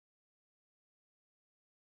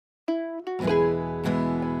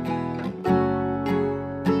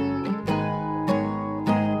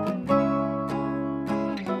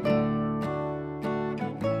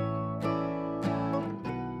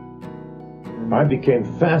I became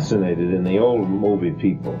fascinated in the old movie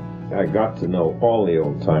people. I got to know all the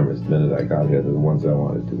old-timers the minute I got here, the ones I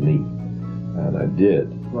wanted to meet. And I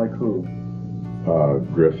did. Like who?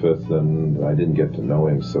 Griffith, and I didn't get to know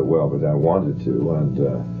him so well, but I wanted to.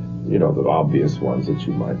 And, you know, the obvious ones that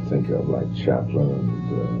you might think of, like Chaplin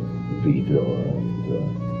and Vito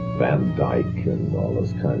and Van Dyke and all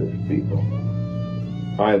those kind of people.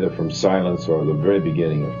 Either from silence or the very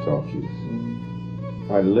beginning of talkies.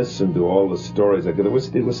 I listened to all the stories I could. It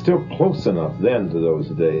was still close enough then to those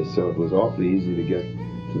days, so it was awfully easy to get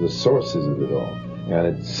to the sources of it all. And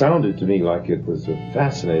it sounded to me like it was a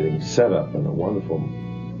fascinating setup and a wonderful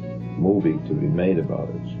movie to be made about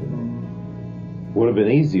it. You know, would have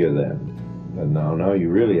been easier then than now. Now you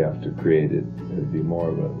really have to create it. It'd be more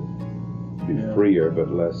of a, freer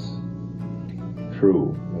but less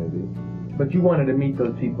true, maybe. But you wanted to meet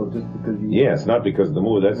those people just because you... Yes, not because of the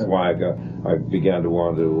movie. That's why I began to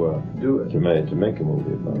want to do it. To make a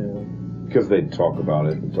movie about it. Because they'd talk about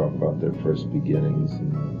it and talk about their first beginnings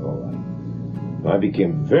and all that. And I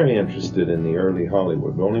became very interested in the early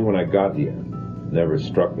Hollywood, but only when I got here. Never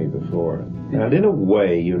struck me before. And in a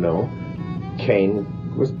way, you know, Kane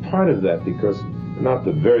was part of that, because not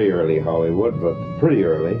the very early Hollywood, but pretty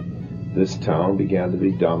early, this town began to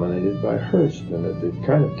be dominated by Hearst, and it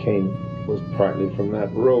kind of came... was partly from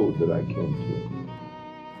that road that I came to.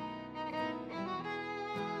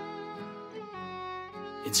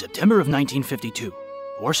 In September of 1952,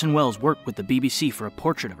 Orson Welles worked with the BBC for a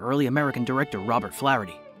portrait of early American director Robert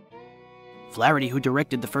Flaherty. Flaherty, who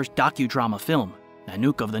directed the first docu-drama film,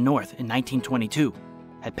 Nanook of the North, in 1922,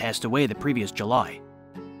 had passed away the previous July.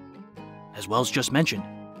 As Welles just mentioned,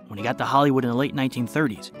 when he got to Hollywood in the late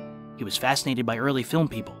 1930s, he was fascinated by early film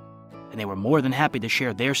people, and they were more than happy to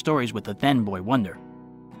share their stories with the then boy wonder.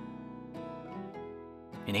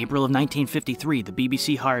 In April of 1953, the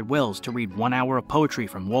BBC hired Welles to read 1 hour of poetry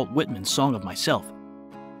from Walt Whitman's Song of Myself.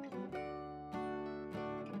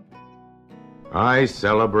 I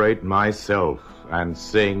celebrate myself and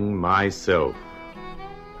sing myself,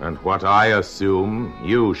 and what I assume,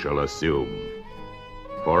 you shall assume.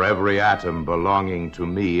 For every atom belonging to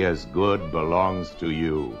me as good belongs to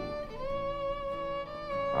you.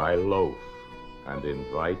 I loaf and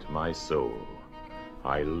invite my soul.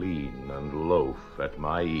 I lean and loaf at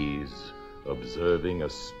my ease, observing a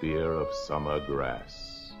spear of summer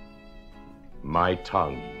grass. My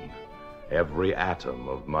tongue, every atom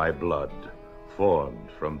of my blood, formed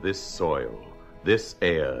from this soil, this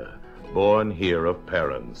air, born here of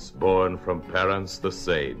parents, born from parents the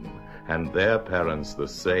same, and their parents the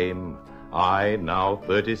same, I, now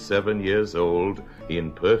 37 years old,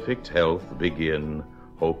 in perfect health begin,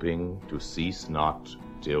 hoping to cease not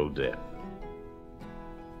till death.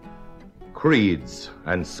 Creeds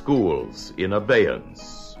and schools in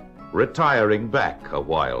abeyance, retiring back a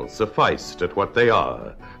while, sufficed at what they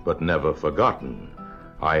are, but never forgotten.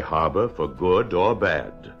 I harbor for good or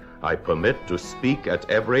bad. I permit to speak at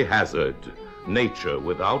every hazard, nature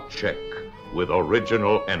without check, with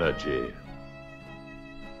original energy.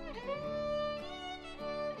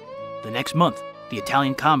 The next month, the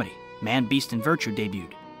Italian comedy Man, Beast, and Virtue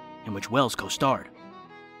debuted, in which Welles co-starred.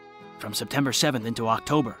 From September 7th into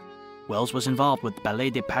October, Welles was involved with Ballet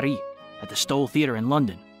de Paris at the Stoll Theatre in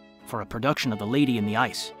London for a production of The Lady in the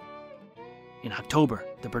Ice. In October,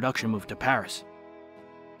 the production moved to Paris.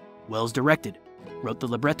 Welles directed, wrote the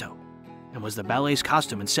libretto, and was the ballet's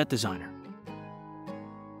costume and set designer.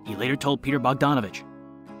 He later told Peter Bogdanovich,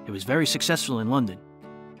 it was very successful in London,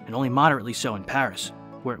 and only moderately so in Paris,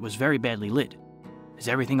 where it was very badly lit, as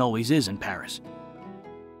everything always is in Paris.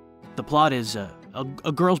 The plot is, a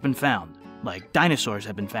girl's been found, like dinosaurs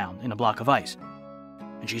have been found in a block of ice,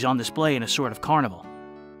 and she's on display in a sort of carnival.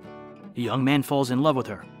 A young man falls in love with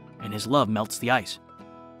her, and his love melts the ice.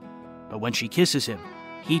 But when she kisses him,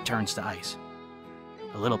 he turns to ice.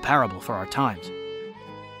 A little parable for our times.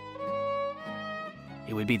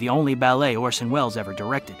 It would be the only ballet Orson Welles ever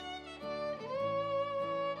directed.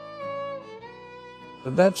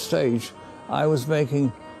 At that stage, I was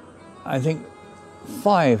making, I think,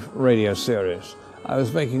 5 radio series. I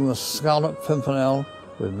was making The Scarlet Pimpernel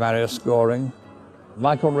with Marius Goring.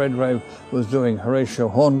 Michael Redgrave was doing Horatio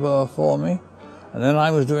Hornblower for me. And then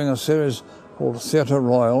I was doing a series called Theatre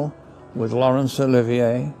Royal with Laurence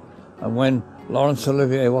Olivier. And when Laurence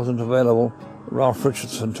Olivier wasn't available, Ralph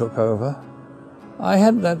Richardson took over. I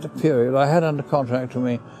had that period, I had under contract to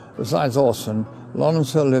me, besides Orson,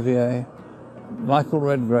 Laurence Olivier, Michael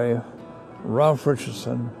Redgrave, Ralph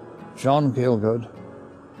Richardson, John Gielgud.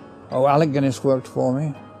 Oh, Alec Guinness worked for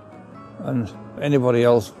me, and anybody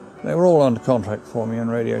else. They were all under contract for me in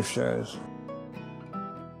radio shows.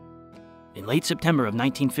 In late September of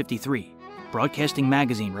 1953, Broadcasting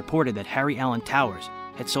Magazine reported that Harry Alan Towers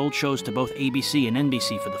had sold shows to both ABC and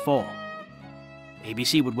NBC for the fall.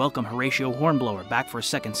 ABC would welcome Horatio Hornblower back for a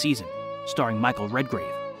second season, starring Michael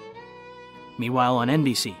Redgrave. Meanwhile, on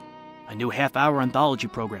NBC, a new half-hour anthology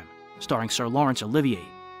program starring Sir Laurence Olivier,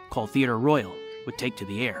 called Theatre Royal, would take to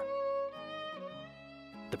the air.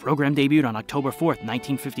 The program debuted on October 4,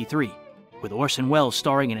 1953, with Orson Welles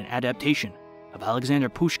starring in an adaptation of Alexander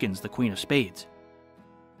Pushkin's The Queen of Spades.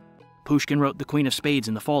 Pushkin wrote The Queen of Spades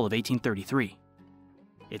in the fall of 1833.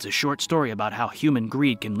 It's a short story about how human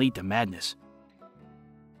greed can lead to madness.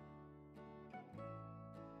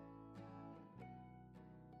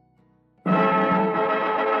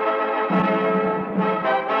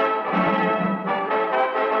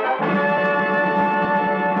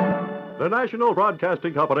 The National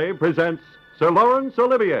Broadcasting Company presents Sir Laurence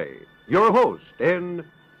Olivier, your host in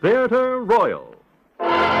Theatre Royal.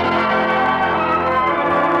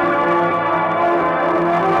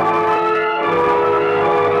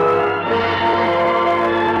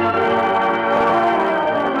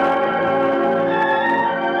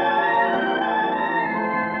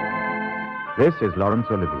 This is Laurence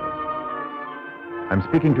Olivier. I'm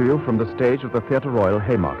speaking to you from the stage of the Theatre Royal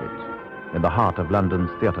Haymarket, in the heart of London's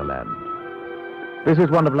theatreland. This is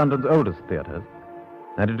one of London's oldest theatres,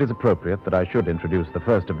 and it is appropriate that I should introduce the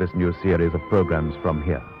first of this new series of programs from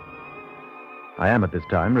here. I am at this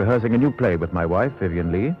time rehearsing a new play with my wife,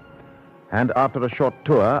 Vivian Lee, and after a short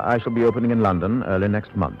tour, I shall be opening in London early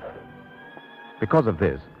next month. Because of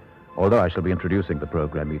this, although I shall be introducing the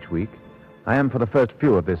program each week, I am for the first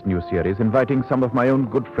few of this new series inviting some of my own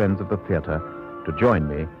good friends of the theatre to join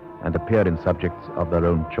me and appear in subjects of their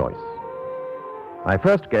own choice. My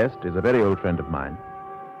first guest is a very old friend of mine.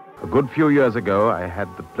 A good few years ago, I had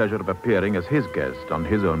the pleasure of appearing as his guest on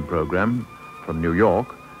his own program from New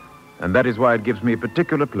York, and that is why it gives me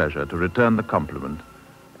particular pleasure to return the compliment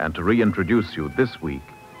and to reintroduce you this week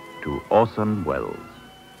to Orson Welles.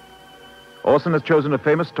 Orson has chosen a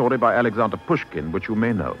famous story by Alexander Pushkin, which you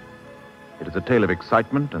may know. It is a tale of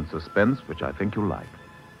excitement and suspense, which I think you'll like.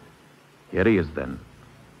 Here he is then,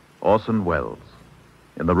 Orson Welles,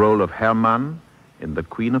 in the role of Hermann in The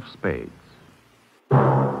Queen of Spades.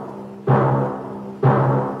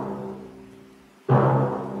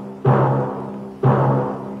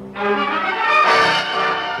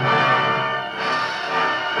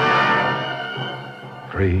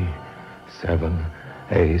 Three, seven,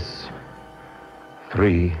 ace.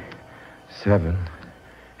 3, 7,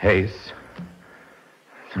 ace.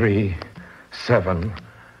 3, 7,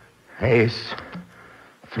 ace.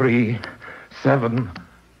 3, 7,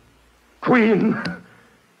 queen.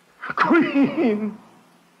 Queen.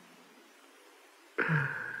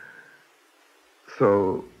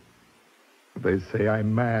 So, they say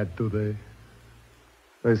I'm mad, do they?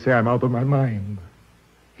 They say I'm out of my mind.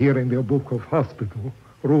 Here in their book of hospital,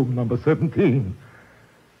 room number 17.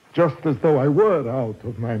 Just as though I were out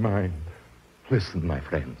of my mind. Listen, my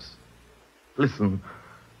friends. Listen.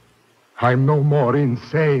 I'm no more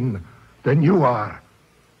insane than you are.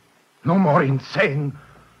 No more insane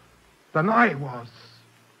than I was.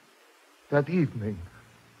 That evening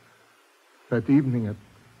at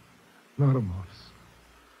Narumov's.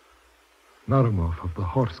 Narumov of the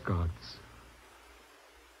Horse Guards.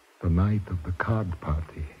 The night of the card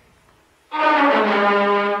party.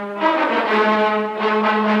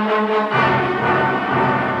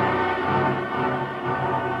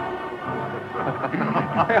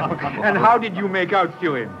 And how did you make out,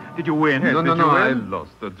 Stewart? Did you win? No, I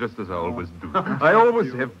lost, just as I always do. I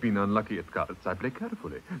always have been unlucky at cards. I play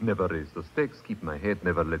carefully. Never raise the stakes, keep my head,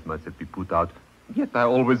 never let myself be put out. Yet I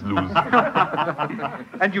always lose.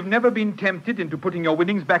 And you've never been tempted into putting your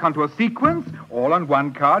winnings back onto a sequence? All on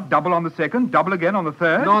one card, double on the second, double again on the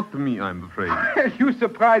third? Not me, I'm afraid. You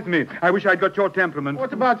surprise me. I wish I'd got your temperament.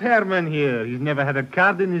 What about Herman here? He's never had a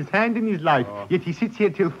card in his hand in his life. Yet he sits here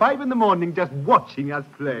till 5 in the morning just watching us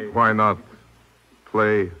play. Why not?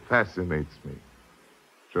 Play fascinates me.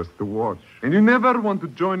 Just to watch. And you never want to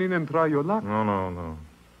join in and try your luck? No.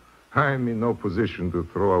 I'm in no position to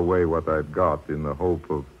throw away what I've got in the hope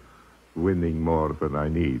of winning more than I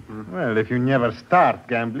need. Well, if you never start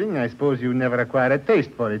gambling, I suppose you never acquire a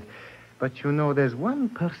taste for it. But you know, there's one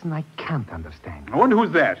person I can't understand. I wonder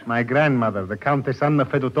who's that? My grandmother, the Countess Anna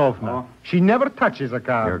Fedotovna. Oh. She never touches a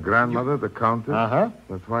card. Your grandmother, the Countess? Uh-huh.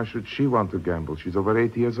 But why should she want to gamble? She's over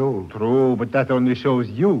 8 years old. True, but that only shows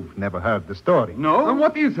you've never heard the story. No? And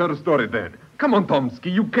what is her story, then? Come on,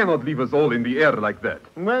 Tomsky, you cannot leave us all in the air like that.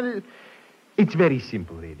 Well, it's very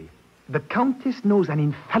simple, really. The Countess knows an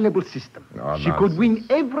infallible system. Oh, she could win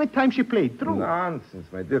every time she played. True. Nonsense,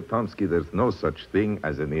 my dear Tomsky. There's no such thing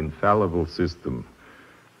as an infallible system.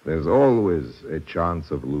 There's always a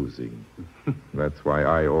chance of losing. That's why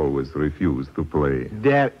I always refuse to play.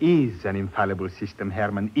 There is an infallible system,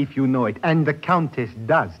 Herman, if you know it. And the Countess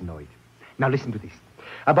does know it. Now listen to this.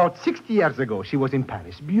 About 60 years ago, she was in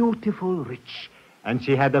Paris. Beautiful, rich. And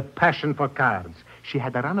she had a passion for cards. She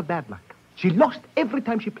had a run of bad luck. She lost every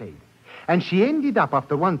time she played. And she ended up,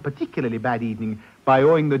 after one particularly bad evening, by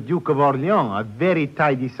owing the Duke of Orleans a very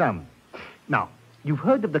tidy sum. Now, you've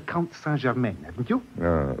heard of the Count Saint-Germain, haven't you?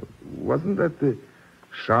 Wasn't that the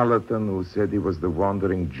charlatan who said he was the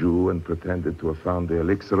wandering Jew and pretended to have found the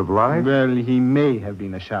elixir of life? Well, he may have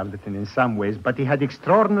been a charlatan in some ways, but he had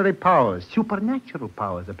extraordinary powers, supernatural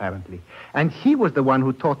powers, apparently. And he was the one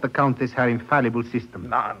who taught the Countess her infallible system.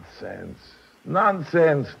 Nonsense.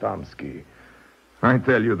 Nonsense, Tomsky. I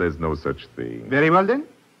tell you, there's no such thing. Very well, then.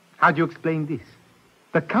 How do you explain this?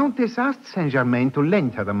 The Countess asked Saint-Germain to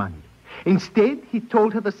lend her the money. Instead, he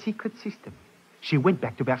told her the secret system. She went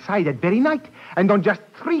back to Versailles that very night, and on just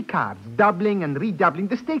 3 cards, doubling and redoubling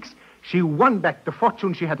the stakes, she won back the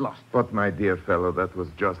fortune she had lost. But, my dear fellow, that was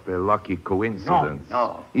just a lucky coincidence.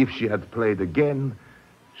 No. If she had played again,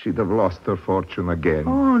 she'd have lost her fortune again.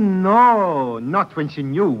 Oh, no. Not when she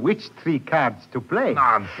knew which 3 cards to play.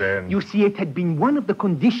 Nonsense. You see, it had been one of the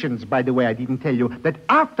conditions, by the way, I didn't tell you, that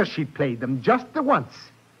after she'd played them just the once,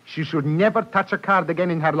 she should never touch a card again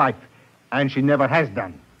in her life. And she never has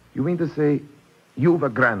done. You mean to say you've a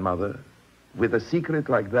grandmother with a secret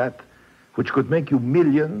like that which could make you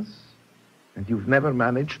millions, and you've never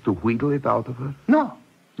managed to wheedle it out of her? No.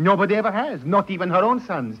 Nobody ever has. Not even her own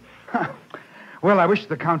sons. Well, I wish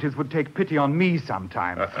the Countess would take pity on me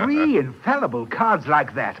sometime. 3 infallible cards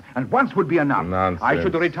like that, and once would be enough. Nonsense. I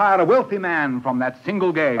should retire a wealthy man from that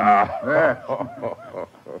single game. Yes.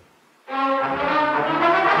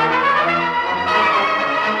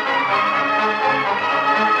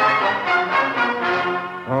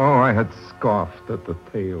 Oh, I had scoffed at the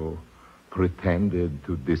tale, pretended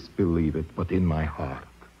to disbelieve it, but in my heart,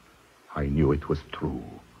 I knew it was true.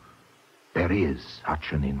 There is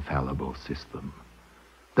such an infallible system.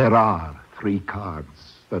 There are 3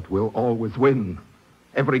 cards that will always win.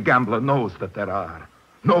 Every gambler knows that there are.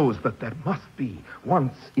 Knows that there must be.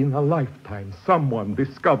 Once in a lifetime, someone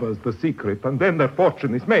discovers the secret, and then their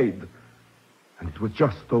fortune is made. And it was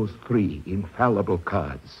just those 3 infallible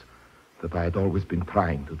cards that I had always been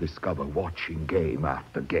trying to discover, watching game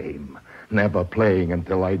after game, never playing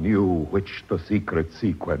until I knew which the secret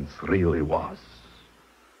sequence really was.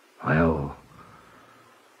 Well,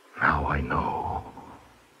 now I know.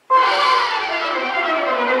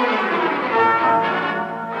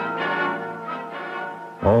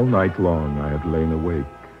 All night long I had lain awake,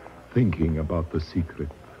 thinking about the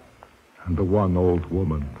secret and the one old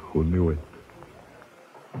woman who knew it.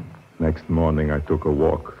 Next morning, I took a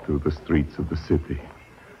walk through the streets of the city.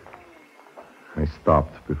 I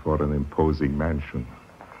stopped before an imposing mansion.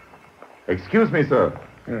 Excuse me, sir.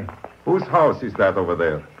 Yeah. Whose house is that over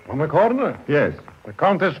there? On the corner? Yes. The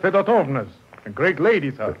Countess Fedotovna's. A great lady,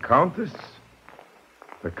 sir. The Countess?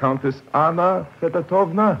 The Countess Anna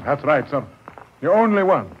Fedotovna? That's right, sir. The only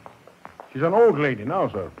one. She's an old lady now,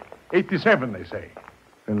 sir. 87, they say.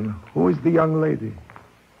 And who is the young lady?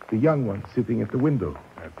 The young one sitting at the window?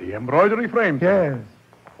 At the embroidery frame, sir. Yes.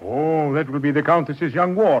 Oh, that will be the Countess's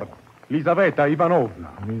young ward, Lizaveta Ivanovna.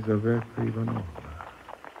 Lizaveta Ivanovna.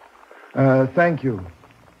 Thank you.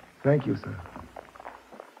 Thank you, sir.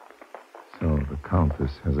 So the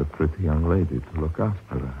Countess has a pretty young lady to look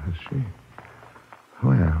after her, has she?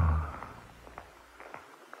 Well,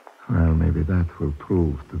 maybe that will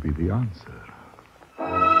prove to be the answer.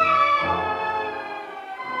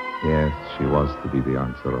 Yes, she was to be the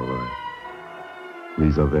answer, all right.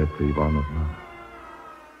 Lizaveta Ivanovna.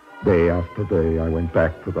 Day after day, I went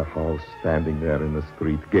back to the house, standing there in the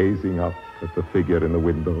street, gazing up at the figure in the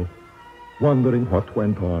window, wondering what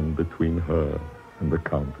went on between her and the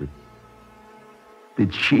Countess.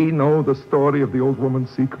 Did she know the story of the old woman's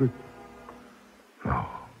secret? No.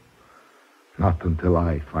 Not until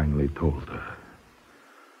I finally told her.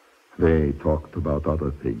 They talked about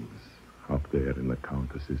other things up there in the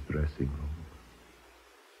Countess's dressing room.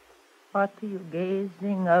 What are you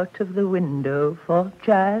gazing out of the window for,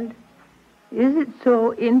 child? Is it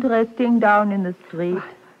so interesting down in the street?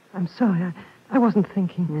 I'm sorry. I wasn't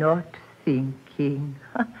thinking. Not thinking.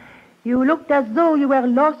 You looked as though you were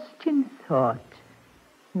lost in thought.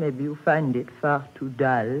 Maybe you find it far too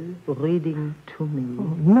dull, reading to me.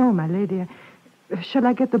 Oh, no, my lady. Shall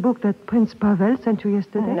I get the book that Prince Pavel sent you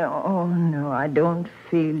yesterday? No, I don't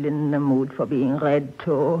feel in the mood for being read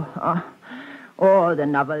to. The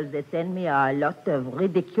novels they send me are a lot of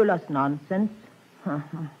ridiculous nonsense.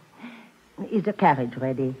 Is the carriage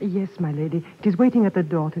ready? Yes, my lady. It is waiting at the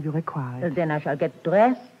door till you require it. Then I shall get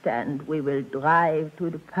dressed and we will drive to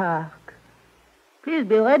the park. Please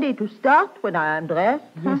be ready to start when I am dressed.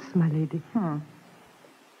 Yes, my lady.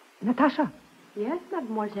 Natasha. Yes,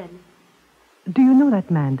 mademoiselle. Do you know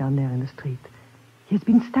that man down there in the street? He has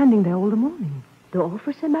been standing there all the morning. The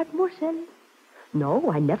officer, mademoiselle?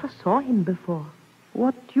 No, I never saw him before.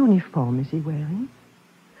 What uniform is he wearing?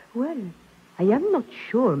 Well, I am not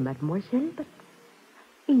sure, mademoiselle, but...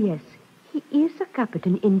 Yes, he is a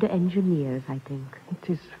captain in the engineers, I think.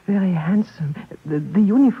 It is very handsome. The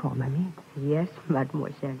uniform, I mean. Yes,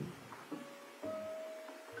 mademoiselle.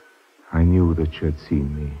 I knew that she had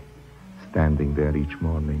seen me, standing there each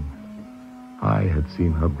morning. I had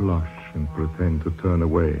seen her blush and pretend to turn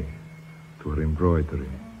away to her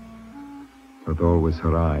embroidery. But always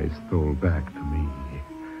her eyes stole back to me.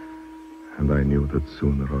 And I knew that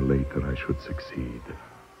sooner or later I should succeed.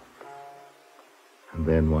 And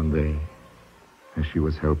then one day, as she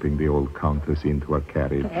was helping the old countess into her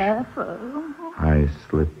carriage, Careful. I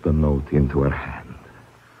slipped the note into her hand.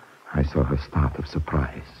 I saw her start of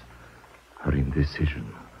surprise, her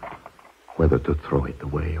indecision, whether to throw it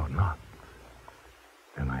away or not.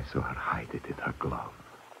 Then I saw her hide it in her glove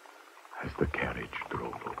as the carriage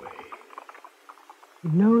drove away.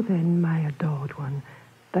 Know then, my adored one,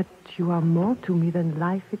 that you are more to me than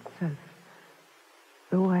life itself.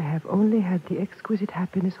 Though I have only had the exquisite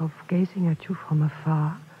happiness of gazing at you from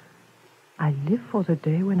afar, I live for the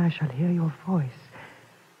day when I shall hear your voice,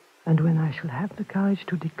 and when I shall have the courage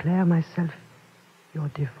to declare myself your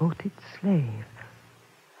devoted slave,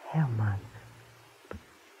 Hermann. But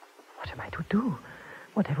what am I to do?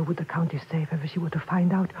 Whatever would the Countess say if ever she were to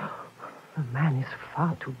find out? The man is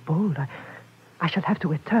far too bold. I shall have to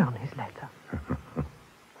return his letter.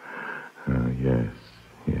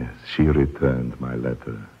 Yes, she returned my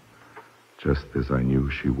letter, just as I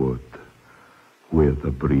knew she would, with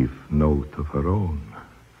a brief note of her own.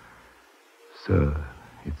 Sir,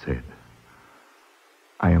 it said,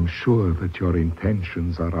 I am sure that your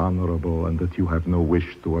intentions are honorable and that you have no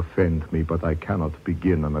wish to offend me, but I cannot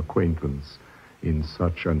begin an acquaintance in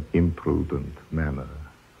such an imprudent manner.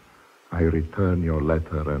 I return your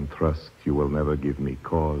letter and trust you will never give me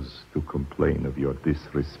cause to complain of your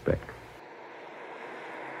disrespect.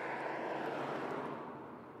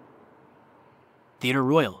 Theatre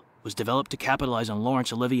Royal was developed to capitalize on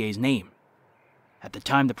Laurence Olivier's name. At the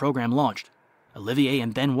time the program launched, Olivier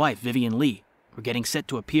and then-wife Vivien Leigh were getting set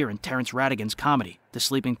to appear in Terence Rattigan's comedy, The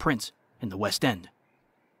Sleeping Prince, in the West End.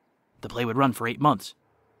 The play would run for 8 months.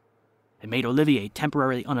 It made Olivier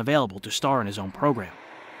temporarily unavailable to star in his own program.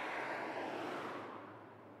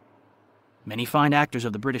 Many fine actors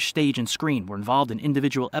of the British stage and screen were involved in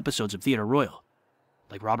individual episodes of Theatre Royal,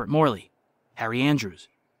 like Robert Morley, Harry Andrews,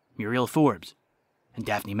 Muriel Forbes, and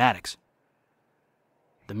Daphne Maddox.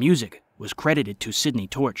 The music was credited to Sidney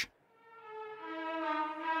Torch.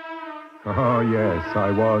 Oh, yes, I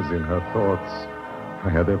was in her thoughts. I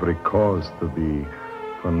had every cause to be,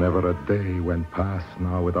 for never a day went past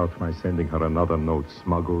now without my sending her another note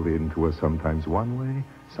smuggled into her, sometimes one way,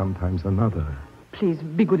 sometimes another. Please,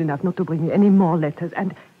 be good enough not to bring me any more letters,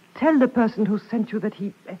 and tell the person who sent you that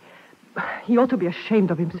he ought to be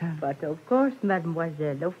ashamed of himself. But of course,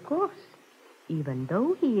 mademoiselle, of course. Even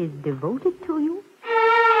though he is devoted to you.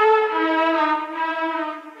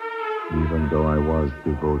 Even though I was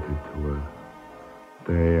devoted to her.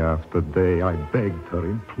 Day after day, I begged her,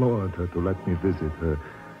 implored her to let me visit her.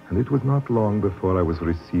 And it was not long before I was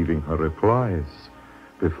receiving her replies.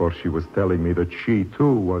 Before she was telling me that she,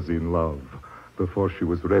 too, was in love. Before she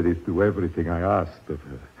was ready to do everything I asked of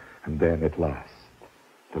her. And then, at last,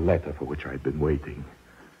 the letter for which I had been waiting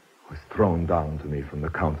was thrown down to me from the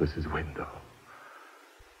Countess's window.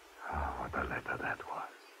 Oh, what a letter that was.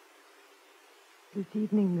 This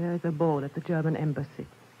evening there is a ball at the German embassy.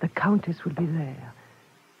 The Countess will be there.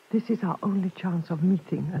 This is our only chance of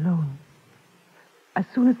meeting alone. As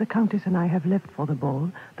soon as the Countess and I have left for the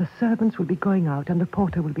ball, the servants will be going out and the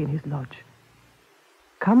porter will be in his lodge.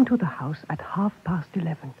 Come to the house at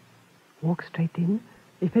 11:30. Walk straight in.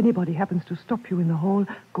 If anybody happens to stop you in the hall,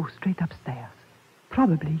 go straight upstairs.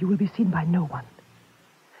 Probably you will be seen by no one.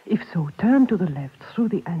 If so, turn to the left through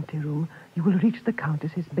the anteroom. You will reach the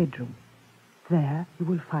Countess's bedroom. There you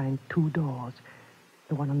will find 2 doors.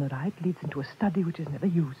 The one on the right leads into a study which is never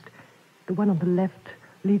used. The one on the left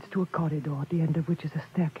leads to a corridor, at the end of which is a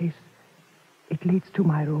staircase. It leads to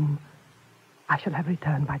my room. I shall have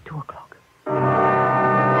returned by 2 o'clock.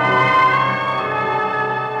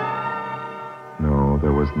 No,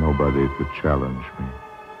 there was nobody to challenge me.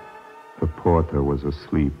 The porter was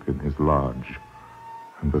asleep in his lodge,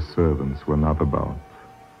 and the servants were not about.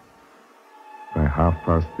 By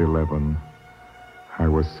 11:30, I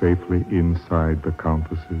was safely inside the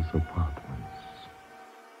Countess's apartments.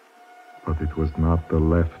 But it was not the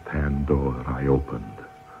left-hand door I opened,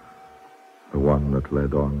 the one that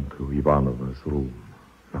led on to Ivanova's room.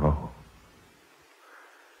 No.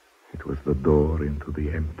 It was the door into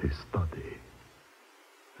the empty study,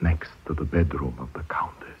 next to the bedroom of the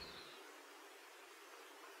Countess.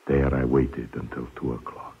 There I waited until 2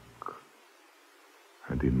 o'clock.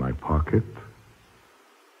 And in my pocket,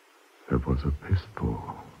 there was a pistol.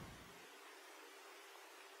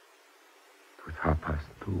 It was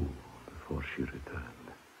 2:30 before she returned.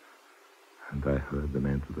 And I heard them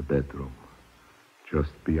enter the bedroom,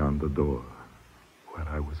 just beyond the door, where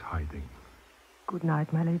I was hiding. Good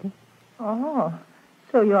night, my lady. Oh,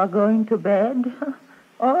 so you are going to bed?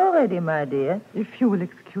 Already, my dear. If you will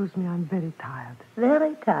excuse me, I'm very tired.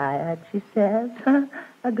 Very tired, she says.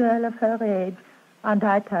 A girl of her age. Aren't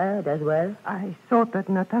I tired as well? I thought that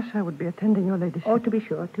Natasha would be attending your ladyship. Oh, to be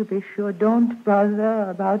sure, to be sure. Don't bother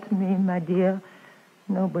about me, my dear.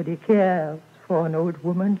 Nobody cares for an old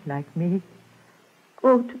woman like me.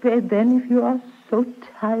 Go to bed then if you are so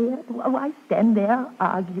tired. Why stand there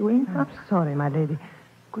arguing? I'm sorry, my lady.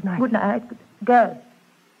 Good night. Good night. Girl.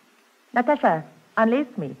 Natasha,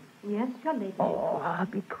 unlace me. Yes, your lady. Oh, I'll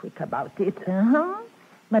be quick about it. Uh-huh.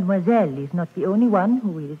 Mademoiselle is not the only one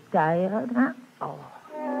who is tired, huh? Oh.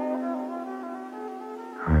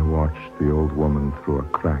 I watched the old woman through a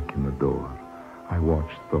crack in the door. I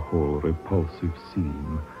watched the whole repulsive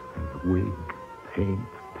scene, and the wig,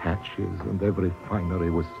 paint, patches, and every finery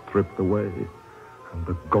was stripped away, and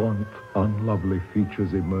the gaunt, unlovely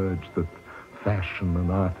features emerged that fashion and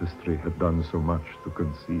artistry had done so much to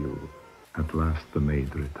conceal. At last the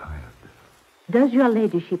maid retired. Does your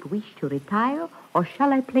ladyship wish to retire, or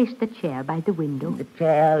shall I place the chair by the window? The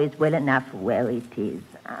chair is well enough where it is.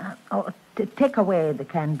 Take away the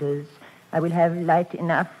candles. I will have light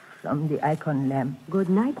enough from the icon lamp. Good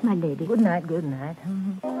night, my lady. Good night, good night.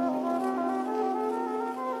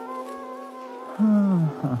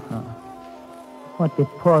 What a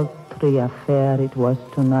paltry affair it was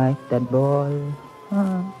tonight, that ball.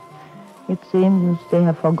 It seems they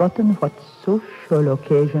have forgotten what social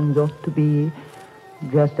occasions ought to be,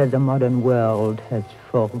 just as the modern world has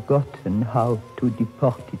forgotten how to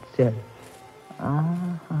deport itself.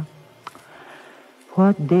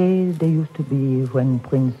 What days they used to be when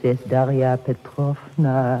Princess Daria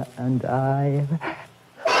Petrovna and I...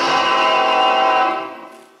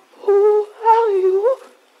 Who are you?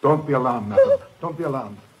 Don't be alarmed, madam. Don't be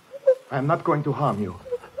alarmed. I am not going to harm you.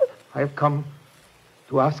 I have come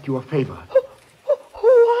to ask you a favor. Who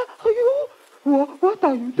are you? What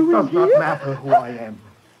are you doing here? It does not matter who I am.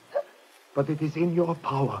 But it is in your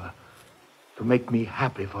power to make me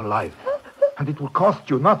happy for life. And it will cost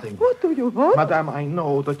you nothing. What do you want? Madame, I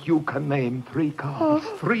know that you can name 3 cards.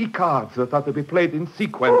 3 cards that are to be played in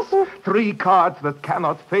sequence. 3 cards that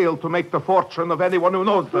cannot fail to make the fortune of anyone who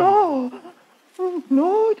knows them.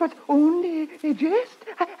 No, it was only a jest.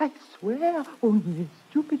 I swear, only a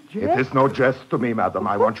stupid jest. It is no jest to me, madam.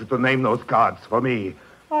 I want you to name those cards for me.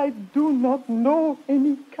 I do not know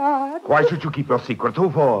any cards. Why should you keep your secret? Who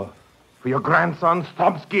for? For your grandson,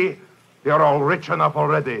 Stomsky? They are all rich enough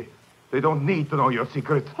already. They don't need to know your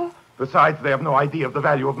secret. Besides, they have no idea of the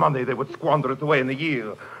value of money. They would squander it away in a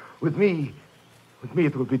year. With me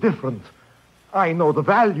it will be different. I know the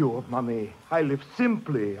value of money. I live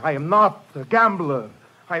simply. I am not a gambler.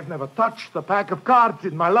 I have never touched a pack of cards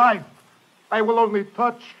in my life. I will only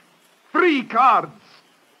touch 3 cards.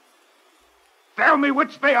 Tell me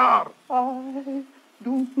which they are. I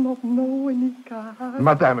do not know any cards.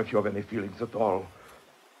 Madame, if you have any feelings at all,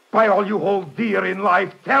 by all you hold dear in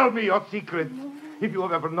life, tell me your secret. If you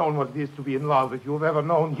have ever known what it is to be in love, if you have ever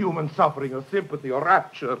known human suffering or sympathy or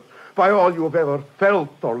rapture, by all you have ever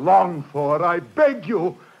felt or longed for, I beg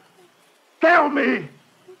you, tell me.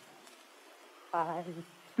 I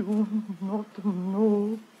do not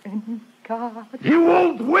know any cards. You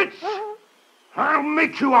old witch! I'll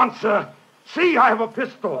make you answer. See, I have a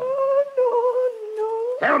pistol.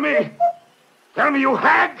 Oh, no. Tell me. Tell me, you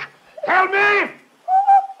hag. Tell me.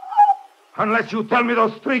 Unless you tell me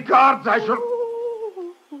those 3 cards, I shall...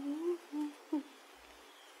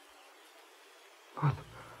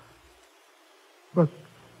 But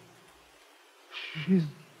she's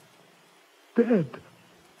dead.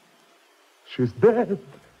 She's dead.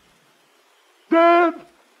 Dead!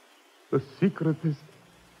 The secret is...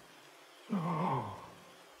 No.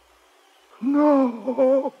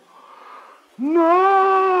 No.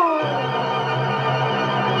 No!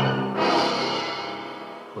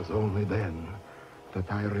 It was only then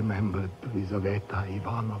that I remembered Lizaveta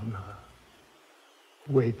Ivanovna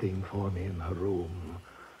waiting for me in her room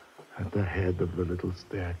at the head of the little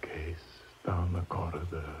staircase down the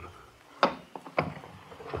corridor.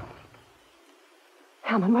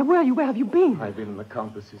 Herman, where were you? Where have you been? I've been in the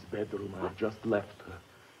Countess's bedroom. I've just left her.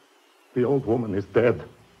 The old woman is dead.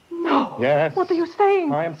 No. Yes. What are you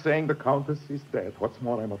saying? I am saying the Countess is dead. What's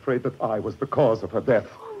more, I'm afraid that I was the cause of her death.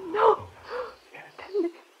 Oh, no. Yes. Tell me,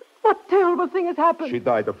 what terrible thing has happened? She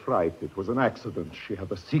died of fright. It was an accident. She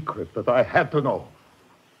had a secret that I had to know.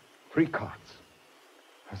 3 cards.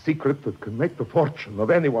 A secret that can make the fortune of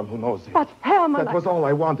anyone who knows it. But, Herman... That was all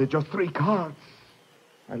I wanted, just 3 cards.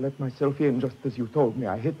 I let myself in just as you told me.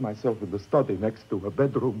 I hid myself in the study next to her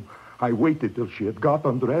bedroom. I waited till she had got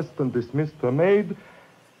undressed and dismissed her maid.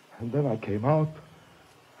 And then I came out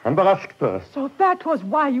and asked her. So that was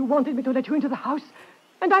why you wanted me to let you into the house.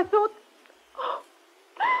 And I thought, oh,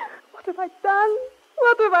 what have I done?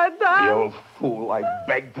 What have I done? The old fool. I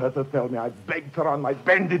begged her to tell me. I begged her on my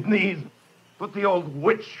bended knees. But the old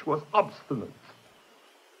witch was obstinate.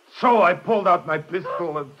 So I pulled out my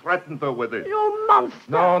pistol and threatened her with it. You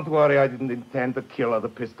monster! Don't worry, I didn't intend to kill her. The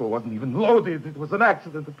pistol wasn't even loaded. It was an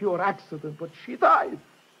accident, a pure accident. But she died.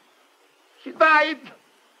 She died.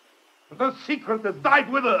 And the secret has died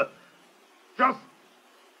with her. Just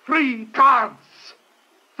 3 cards.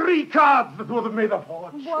 3 cards that would have made a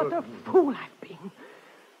fortune. What a fool I've been.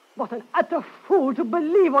 What an utter fool to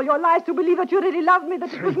believe all your lies, to believe that you really loved me,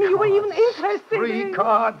 that it was me you were even interested in.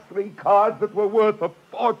 3 cards that were worth a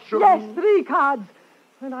fortune. Yes, 3 cards.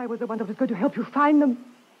 And I was the one that was going to help you find them.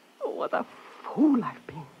 Oh, what a fool I've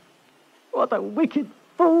been. What a wicked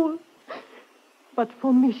fool. But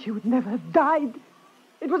for me, she would never have died.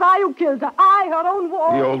 It was I who killed her. I, her own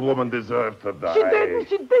ward. The old woman deserved to die. She didn't.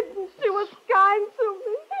 She was kind to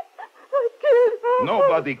me. I killed her.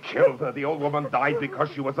 Nobody killed her. The old woman died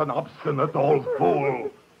because she was an obstinate old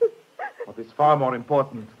fool. What is far more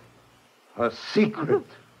important, her secret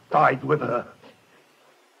died with her.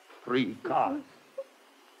 3 cards.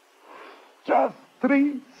 Just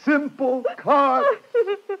 3 simple cards.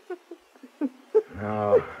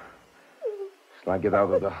 Now, shall I get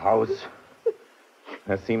out of the house?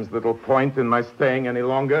 There seems little point in my staying any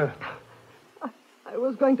longer. I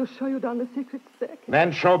was going to show you down the secret staircase.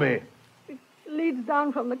 Then show me. It leads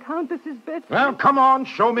down from the Countess's bed. Well, come on,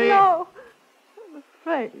 show me. No. I'm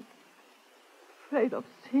afraid. Afraid of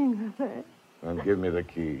seeing her there. Then give me the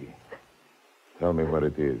key. Tell me where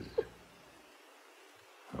it is.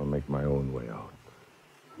 I'll make my own way out.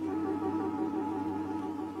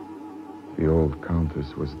 The old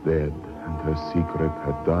Countess was dead, and her secret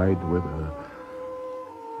had died with her.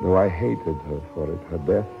 Though I hated her for it, her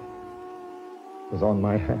death was on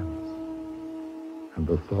my hands. And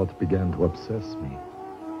the thought began to obsess me.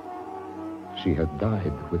 She had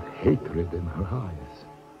died with hatred in her eyes.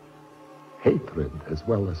 Hatred as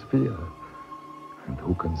well as fear. And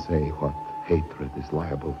who can say what hatred is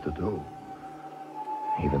liable to do?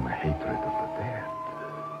 Even the hatred of the dead.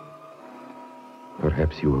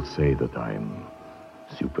 Perhaps you will say that I am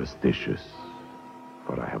superstitious,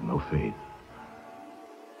 for I have no faith.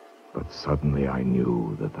 But suddenly I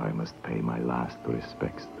knew that I must pay my last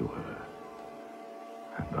respects to her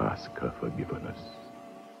and ask her forgiveness.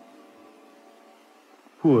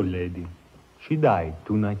 Poor lady. She died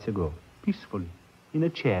 2 nights ago, peacefully, in a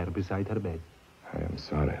chair beside her bed. I am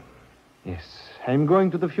sorry. Yes, I'm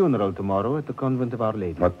going to the funeral tomorrow at the convent of Our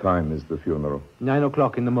Lady. What time is the funeral? 9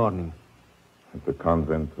 o'clock in the morning. At the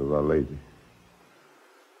convent of Our Lady.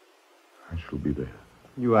 I shall be there.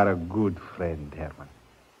 You are a good friend, Herman.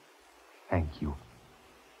 Thank you.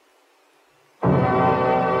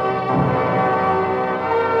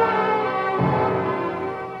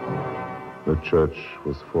 The church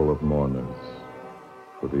was full of mourners,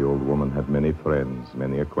 for the old woman had many friends,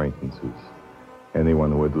 many acquaintances.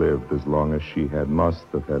 Anyone who had lived as long as she had must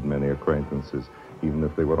have had many acquaintances, even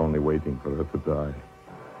if they were only waiting for her to die.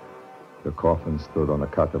 The coffin stood on a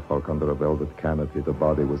catafalque under a velvet canopy. The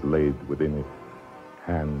body was laid within it,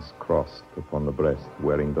 hands crossed upon the breast,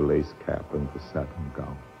 wearing the lace cap and the satin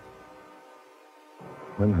gown.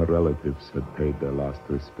 When her relatives had paid their last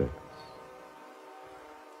respects,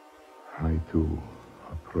 I, too,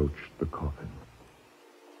 approached the coffin.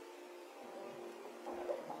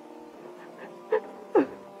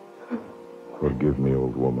 Forgive me,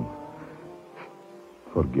 old woman.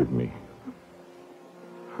 Forgive me.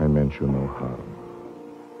 I meant you no harm.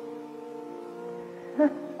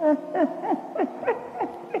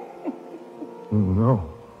 No.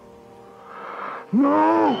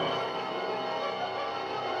 No!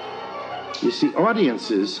 You see,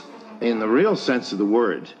 audiences, in the real sense of the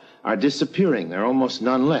word, are disappearing. There are almost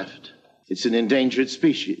none left. It's an endangered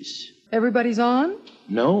species. Everybody's on?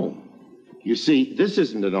 No. You see, this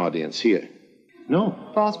isn't an audience here. No.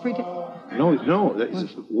 False pretense? No.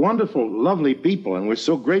 There's wonderful, lovely people, and we're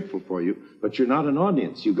so grateful for you, but you're not an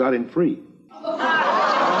audience. You got in free. An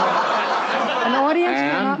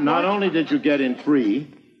audience And not only did you get in free,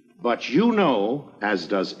 but you know, as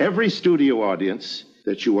does every studio audience,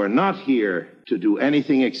 that you are not here to do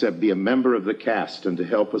anything except be a member of the cast and to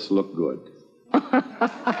help us look good.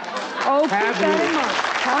 Oh,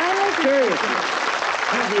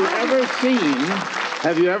 Seriously,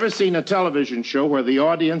 have you ever seen a television show where the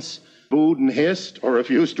audience booed and hissed or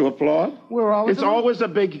refused to applaud? It's always a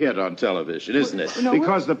big hit on television, isn't it?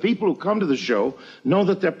 Because the people who come to the show know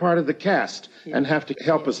that they're part of the cast and have to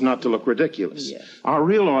help us not to look ridiculous. Yes. Our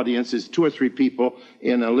real audience is 2 or 3 people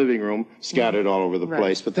in a living room scattered all over the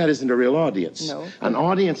place, but that isn't a real audience. No. An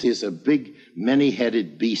audience is a big,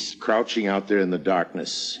 many-headed beast crouching out there in the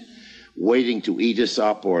darkness, waiting to eat us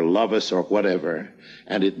up or love us or whatever,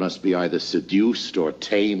 and it must be either seduced or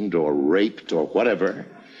tamed or raped or whatever.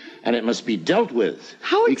 And it must be dealt with.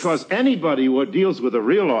 Because anybody who deals with a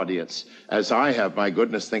real audience, as I have, my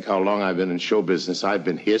goodness, think how long I've been in show business. I've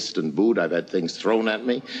been hissed and booed. I've had things thrown at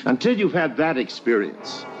me. Until you've had that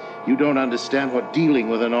experience, you don't understand what dealing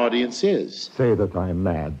with an audience is. Say that I'm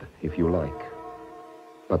mad, if you like.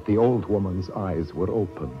 But the old woman's eyes were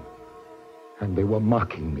open, and they were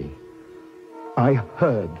mocking me. I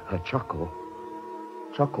heard her chuckle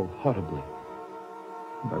horribly,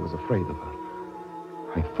 and I was afraid of her.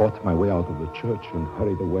 I fought my way out of the church and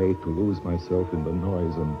hurried away to lose myself in the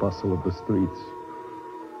noise and bustle of the streets.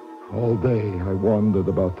 All day I wandered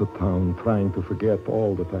about the town, trying to forget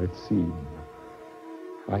all that I'd seen.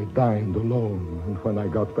 I dined alone, and when I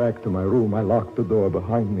got back to my room, I locked the door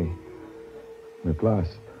behind me. And at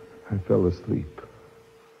last, I fell asleep.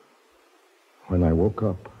 When I woke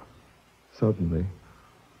up, suddenly,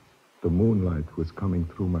 the moonlight was coming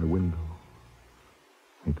through my window.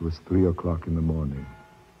 It was 3 o'clock in the morning,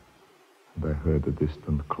 and I heard a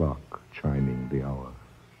distant clock chiming the hour.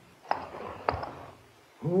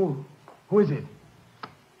 Who is it?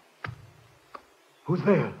 Who's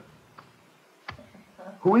there?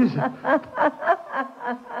 Who is it?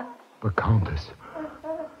 The Countess.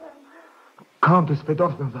 Countess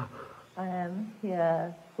Fedotovna. I am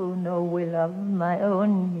here through no will of my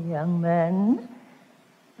own, young man.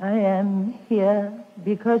 I am here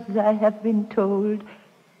because I have been told,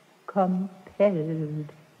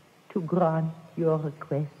 compelled to grant your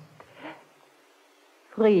request.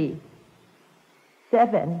 3,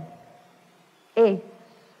 7, 8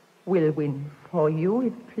 will win for you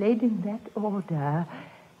if played in that order,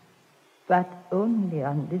 but only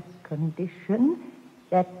on this condition,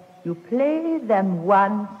 that you play them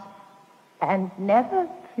once and never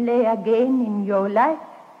play again in your life.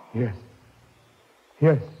 Yes.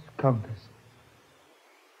 Yes, Countess.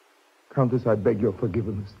 Countess, I beg your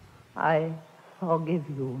forgiveness. I forgive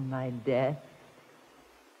you my death.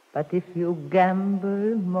 But if you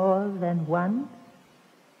gamble more than once,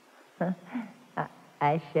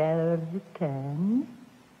 I shall return.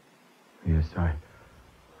 Yes, I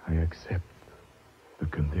accept the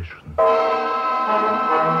condition.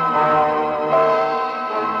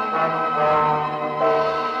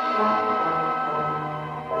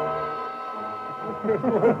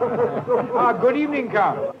 Good evening,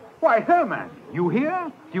 Count. Why, Herman, you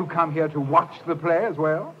here? Do you come here to watch the play as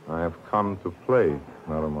well? I have come to play,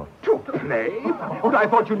 Narumov. To play? But I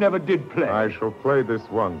thought you never did play. I shall play this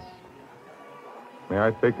once. May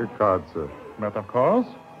I take a card, sir? But of course.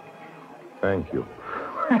 Thank you.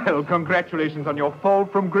 Well, congratulations on your fall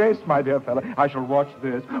from grace, my dear fellow. I shall watch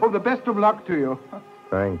this. Oh, the best of luck to you.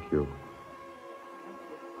 Thank you.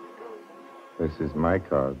 This is my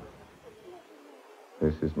card.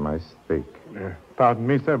 This is my stake. Pardon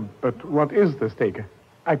me, sir, but what is the stake?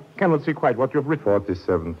 I cannot see quite what you've written.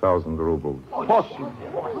 47,000 rubles.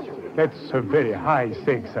 That's a very high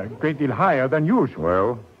stake, sir. A great deal higher than usual.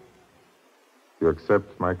 Well, you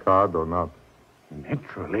accept my card or not?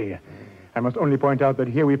 Naturally. I must only point out that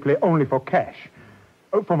here we play only for cash.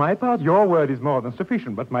 Oh, for my part, your word is more than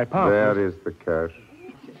sufficient, but my part... There is the cash.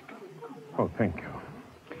 Oh, thank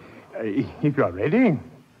you. If you are ready...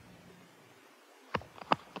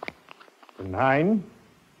 The 9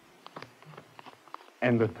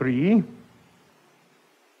 and the 3.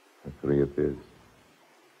 The 3 it is.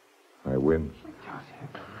 I win.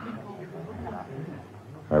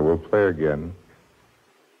 I will play again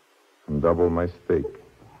and double my stake.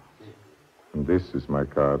 And this is my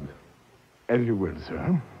card. As you will,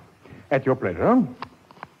 sir. At your pleasure.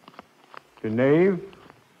 The knave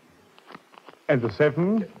and the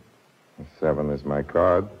 7. The 7 is my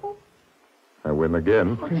card. I win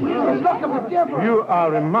again. You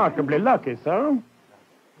are remarkably lucky, sir.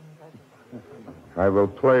 I will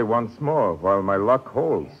play once more while my luck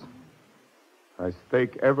holds. I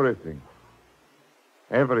stake everything.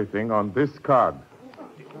 Everything on this card.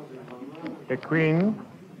 A queen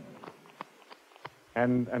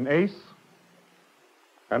and an ace.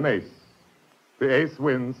 An ace. The ace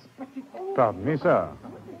wins. Pardon me, sir.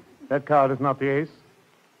 That card is not the ace.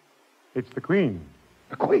 It's the queen.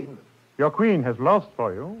 The queen? Your queen has lost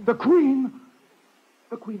for you. The queen?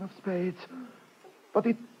 The queen of spades. But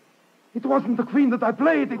it wasn't the queen that I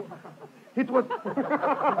played. It was the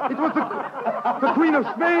queen of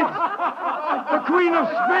spades. The queen of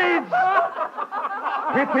spades.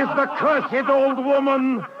 It is the cursed old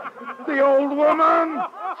woman. The old woman.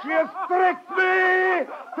 She has tricked me.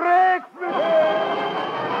 Tricked me.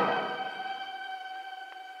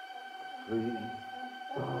 3,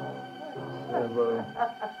 7,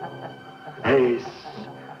 ace.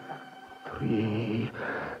 3,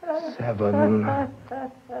 7,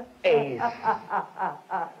 ace.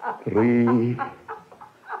 3,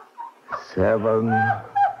 7,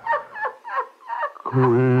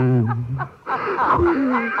 queen.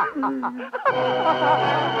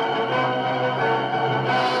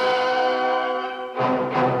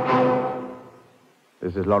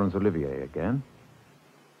 This is Laurence Olivier again.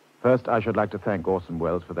 First, I should like to thank Orson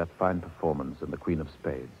Welles for that fine performance in The Queen of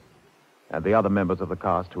Spades, and the other members of the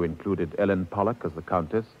cast who included Ellen Pollock as the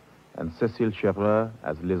Countess and Cécile Chevreux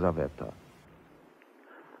as Lisaveta.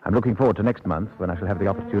 I'm looking forward to next month when I shall have the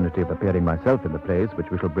opportunity of appearing myself in the plays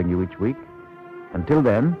which we shall bring you each week. Until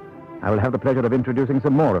then, I will have the pleasure of introducing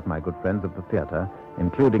some more of my good friends of the theatre,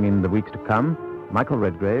 including in the weeks to come, Michael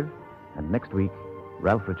Redgrave, and next week,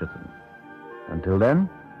 Ralph Richardson. Until then,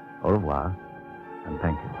 au revoir, and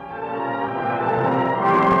thank you.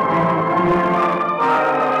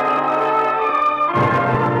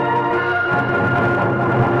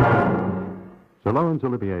 Sir Laurence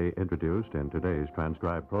Olivier introduced in today's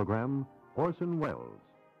transcribed program Orson Welles.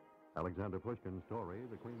 Alexander Pushkin's story,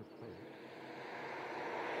 The Queen of Spades.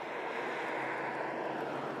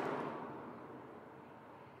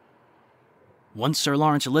 Once Sir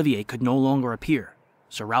Laurence Olivier could no longer appear,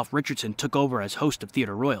 Sir Ralph Richardson took over as host of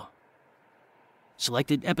Theatre Royal.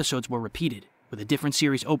 Selected episodes were repeated, with a different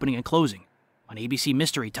series opening and closing, on ABC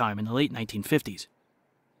Mystery Time in the late 1950s.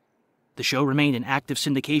 The show remained in active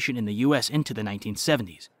syndication in the U.S. into the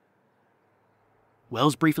 1970s.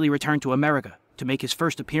 Welles briefly returned to America to make his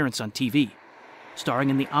first appearance on TV, starring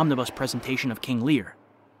in the omnibus presentation of King Lear,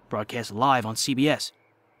 broadcast live on CBS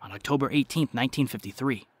on October 18,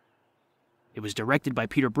 1953. It was directed by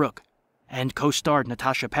Peter Brook and co-starred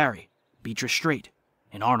Natasha Parry, Beatrice Straight,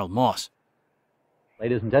 and Arnold Moss.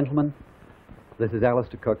 Ladies and gentlemen, this is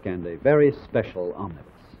Alistair Cook and a very special omnibus.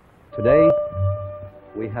 Today,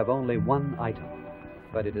 we have only one item,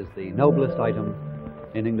 but it is the noblest item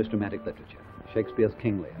in English dramatic literature, Shakespeare's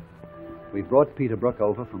King Lear. We've brought Peter Brook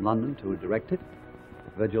over from London to direct it.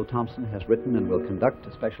 Virgil Thompson has written and will conduct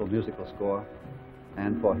a special musical score.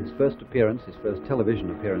 And for his first appearance, his first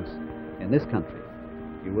television appearance in this country,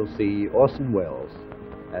 you will see Orson Welles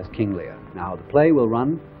as King Lear. Now, the play will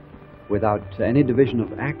run without any division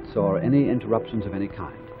of acts or any interruptions of any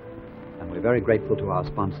kind. And we're very grateful to our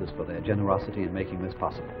sponsors for their generosity in making this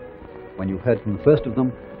possible. When you've heard from the first of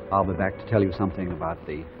them, I'll be back to tell you something about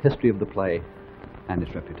the history of the play and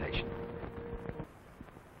its reputation.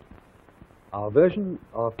 Our version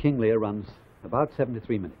of King Lear runs about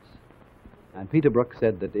 73 minutes. And Peter Brook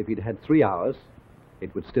said that if he'd had 3 hours,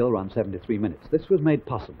 it would still run 73 minutes. This was made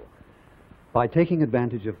possible by taking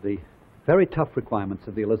advantage of the very tough requirements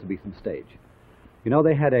of the Elizabethan stage. You know,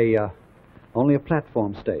 they had only a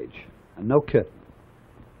platform stage and no curtain.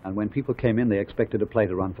 And when people came in, they expected a play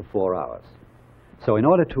to run for 4 hours. So in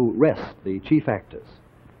order to rest the chief actors,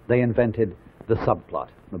 they invented the subplot,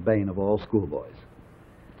 the bane of all schoolboys.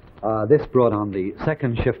 This brought on the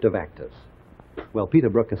second shift of actors. Well, Peter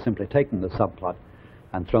Brook has simply taken the subplot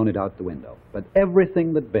and thrown it out the window. But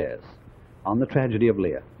everything that bears on the tragedy of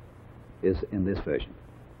Lear is in this version.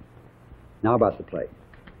 Now about the play.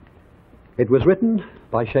 It was written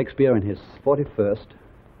by Shakespeare in his 41st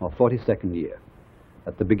or 42nd year,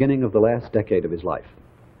 at the beginning of the last decade of his life.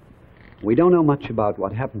 We don't know much about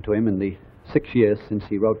what happened to him in the 6 years since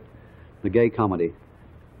he wrote the gay comedy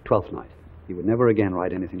Twelfth Night. He would never again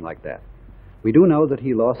write anything like that. We do know that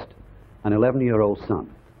he lost an 11-year-old son.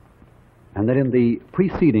 and that in the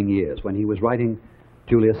preceding years, when he was writing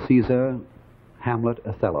Julius Caesar, Hamlet,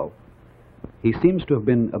 Othello, he seems to have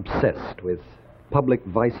been obsessed with public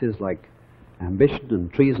vices like ambition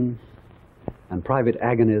and treason, and private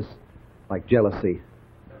agonies like jealousy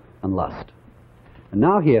and lust. And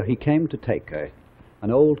now here he came to take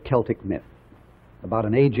an old Celtic myth about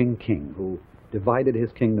an aging king who divided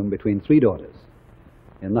his kingdom between 3 daughters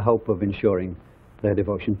in the hope of ensuring their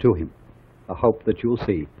devotion to him, a hope that you'll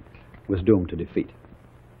see was doomed to defeat.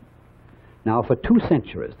 Now, for 2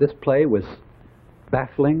 centuries, this play was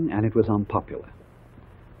baffling and it was unpopular.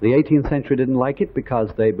 The 18th century didn't like it because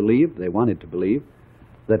they wanted to believe,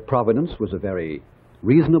 that Providence was a very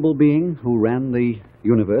reasonable being who ran the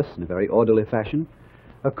universe in a very orderly fashion,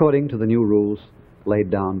 according to the new rules laid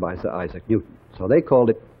down by Sir Isaac Newton. So they called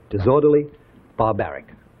it disorderly, barbaric.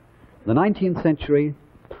 The 19th century,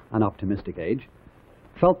 an optimistic age,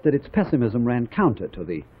 felt that its pessimism ran counter to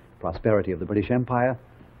the prosperity of the British Empire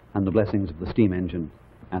and the blessings of the steam engine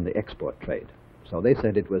and the export trade. So they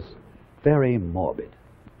said it was very morbid.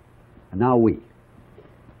 And now we,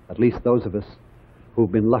 at least those of us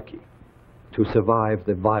who've been lucky to survive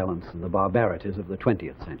the violence and the barbarities of the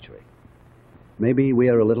 20th century, maybe we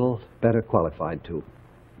are a little better qualified to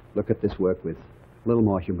look at this work with a little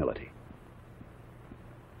more humility.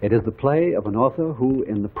 It is the play of an author who,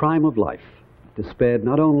 in the prime of life, despaired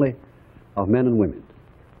not only of men and women,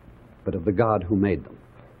 but of the God who made them.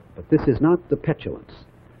 But this is not the petulance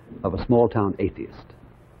of a small-town atheist.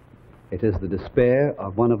 It is the despair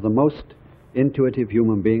of one of the most intuitive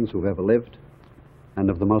human beings who've ever lived, and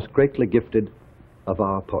of the most greatly gifted of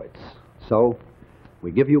our poets. So,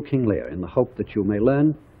 we give you King Lear in the hope that you may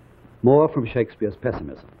learn more from Shakespeare's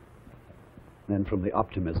pessimism than from the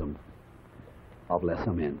optimism of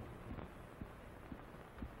lesser men.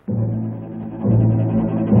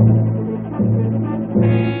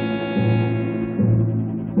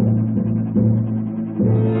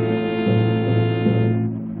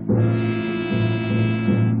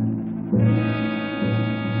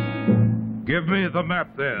 Give me the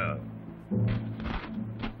map there.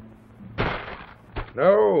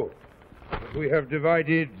 No, we have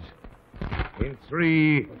divided in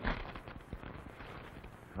 3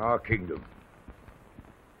 our kingdom.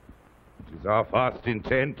 It is our fast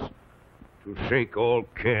intent to shake all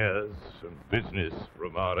cares and business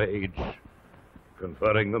from our age,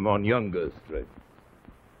 conferring them on younger strength.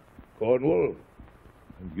 Cornwall,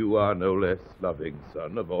 and you are no less loving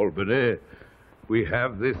son of Albany, we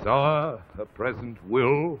have this hour a present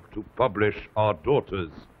will to publish our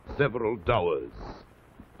daughters' several dowers,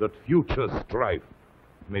 that future strife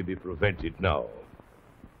may be prevented now.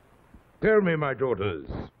 Tell me, my daughters,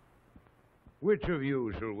 which of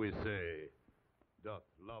you, shall we say, doth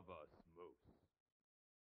love us